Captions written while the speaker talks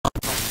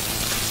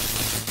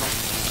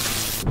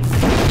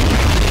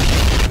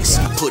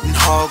Putting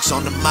hogs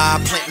on the mob,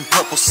 planting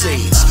purple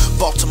seeds.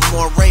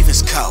 Baltimore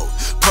Ravens coat,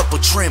 purple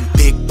trim,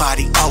 big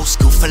body, old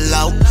school for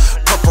low.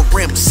 Purple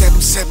rim,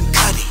 7-7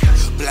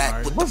 cutty. Black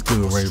Right, with what's the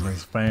good,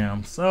 Ravens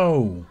fam?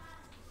 So,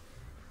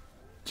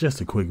 just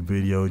a quick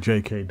video.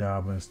 J.K.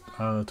 Dobbins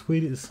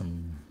tweeted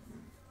some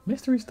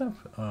mystery stuff,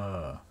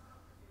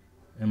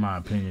 in my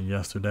opinion,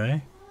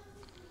 yesterday.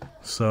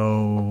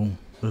 So,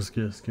 let's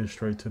get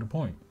straight to the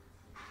point.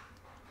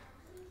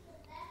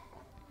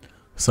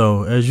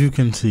 So, as you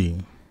can see,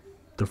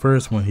 the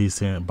first one he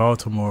sent,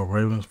 Baltimore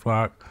Ravens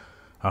flock,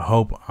 I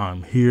hope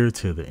I'm here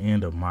till the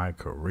end of my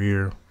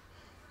career.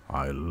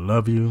 I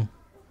love you.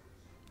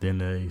 Then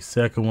the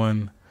second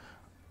one,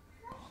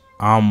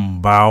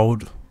 I'm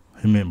bowed,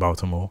 he meant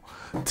Baltimore,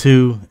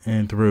 to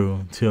and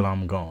through till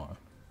I'm gone.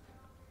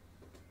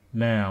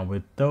 Now,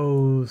 with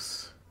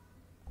those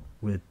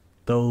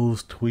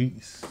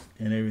tweets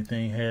and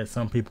everything, had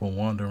some people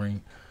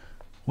wondering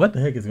what the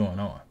heck is going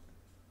on.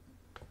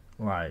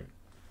 Like,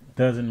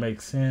 doesn't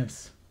make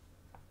sense.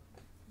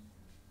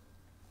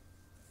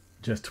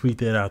 Just tweet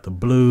that out the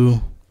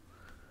blue.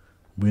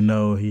 We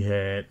know he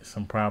had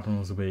some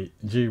problems with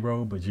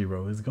G-Ro, but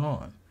G-Ro is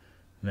gone.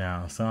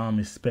 Now, some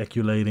is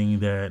speculating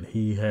that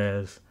he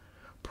has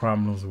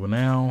problems with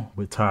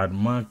Todd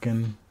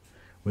Monken,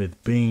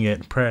 with being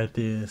at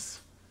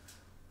practice,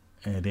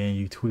 and then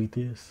you tweet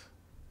this.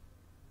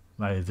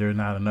 Like, is there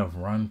not enough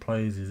run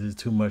plays? Is it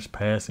too much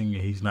passing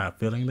and he's not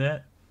feeling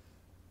that?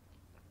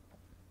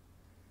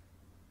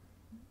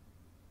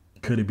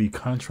 Could it be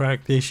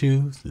contract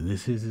issues?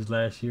 This is his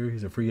last year.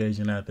 He's a free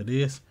agent after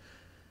this.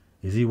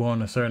 Is he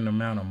wanting a certain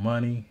amount of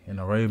money and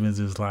the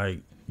Ravens is like,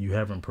 you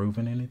haven't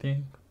proven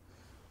anything?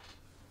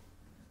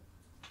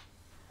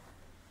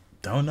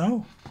 Don't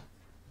know.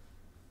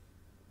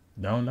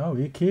 Don't know.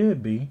 It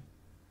could be.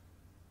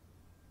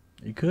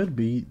 It could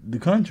be the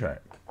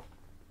contract.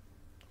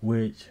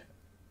 Which,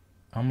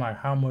 I'm like,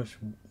 how much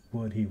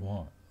would he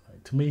want?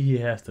 Like, to me, he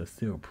has to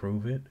still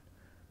prove it.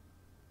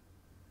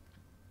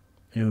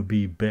 It would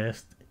be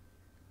best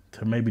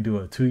to maybe do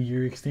a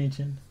 2-year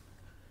extension,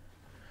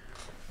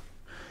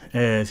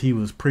 as he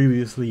was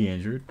previously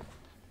injured.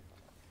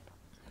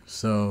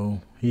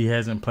 So he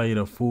hasn't played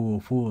a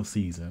full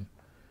season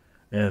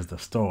as the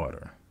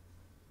starter.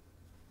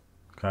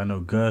 I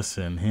know Gus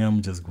and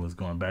him just was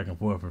going back and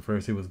forth. At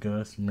first it was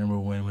Gus. Remember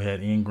when we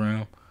had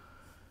Ingram?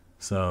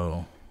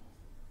 So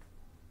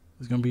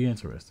it's going to be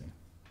interesting.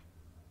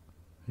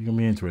 It's going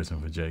to be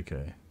interesting for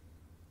JK.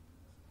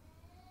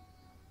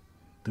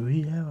 Do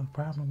he have a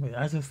problem with,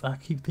 I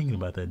keep thinking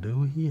about that.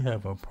 Do he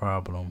have a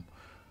problem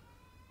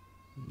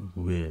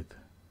with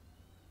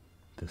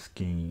the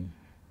scheme,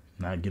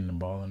 not getting the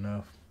ball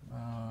enough?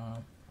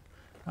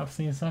 I've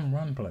seen some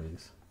run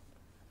plays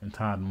in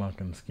Todd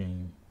Monken's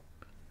scheme.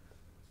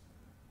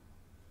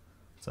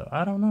 So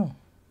I don't know.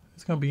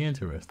 It's going to be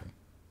interesting.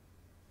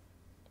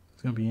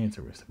 It's going to be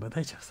interesting. But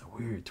that's just a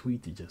weird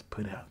tweet to just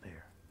put out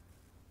there.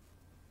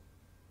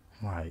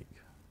 Like,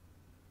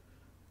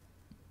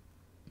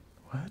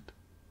 what?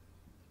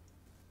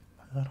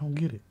 I don't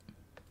get it.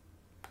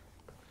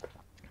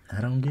 I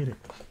don't get it.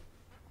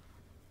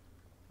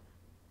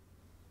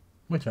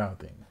 What y'all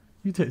think?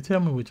 You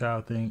tell me what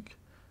y'all think.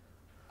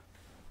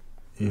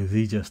 Is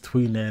he just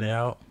tweeting that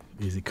out?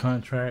 Is it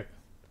contract?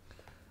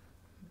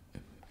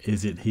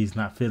 Is it he's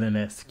not feeling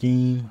that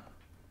scheme?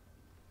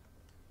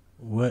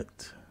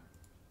 What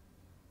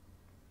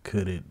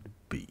could it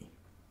be?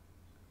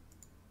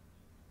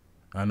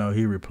 I know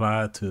he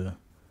replied to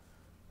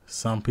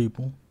some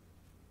people.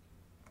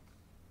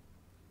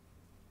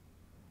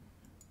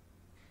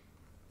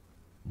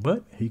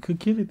 But he could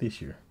get it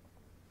this year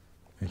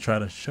and try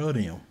to show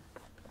them,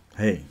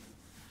 hey,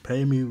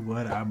 pay me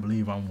what I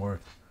believe I'm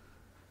worth.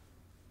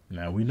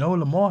 Now, we know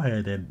Lamar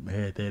had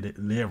that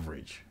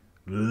leverage.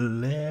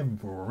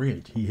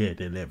 He had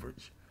that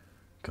leverage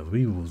because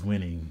we was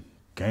winning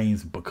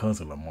games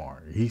because of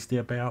Lamar. He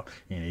step out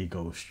and it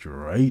goes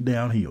straight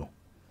downhill.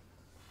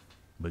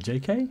 But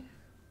JK,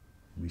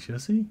 we shall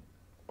see.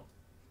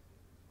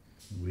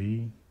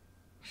 We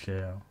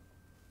shall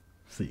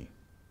see.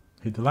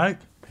 Hit the like,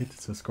 hit the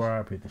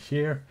subscribe, hit the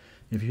share.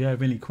 If you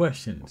have any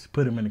questions,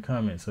 put them in the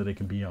comments so they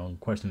can be on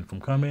questions from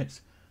comments.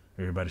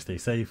 Everybody stay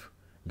safe.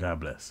 God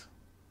bless.